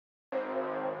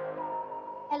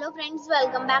Hello friends,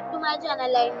 welcome back to my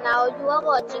channel and now you are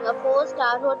watching a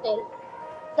 4-star hotel.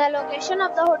 The location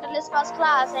of the hotel is first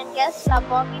class and guests love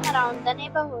walking around the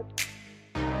neighborhood.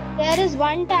 There is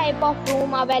one type of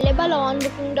room available on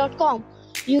booking.com.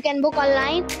 You can book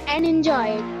online and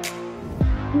enjoy it.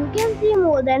 You can see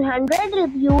more than 100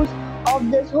 reviews of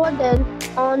this hotel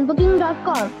on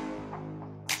booking.com.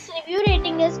 Its review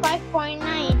rating is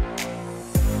 5.9,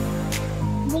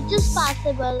 which is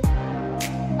passable.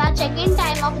 The check-in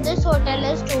time of this hotel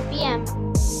is 2 p.m.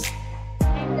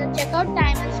 and the check-out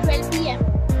time is 12 p.m.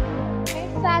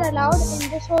 Pets are allowed in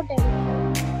this hotel.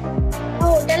 The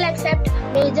hotel accepts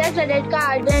major credit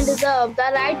cards and reserves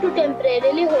the right to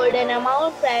temporarily hold an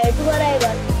amount prior to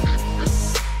arrival.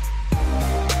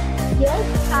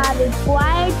 Guests are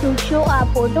required to show a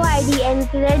photo ID and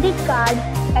credit card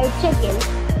at check-in.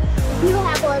 If you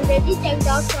have already checked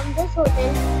out from this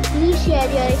hotel, please share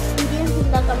your experience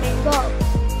in the comment box.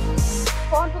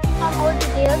 For booking or more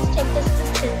details, check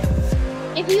description.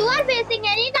 If you are facing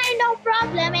any kind of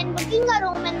problem in booking a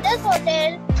room in this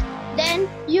hotel, then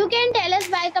you can tell us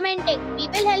by commenting. We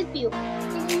will help you.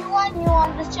 If you are new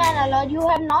on this channel or you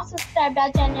have not subscribed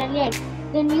our channel yet,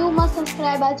 then you must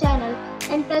subscribe our channel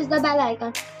and press the bell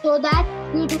icon so that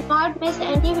you do not miss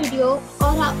any video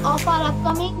of our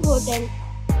upcoming hotel.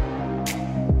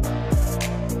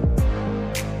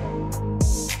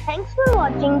 Thanks for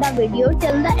watching the video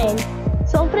till the end.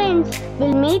 So friends,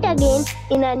 we'll meet again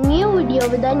in a new video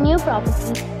with a new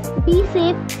property. Be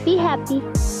safe, be happy.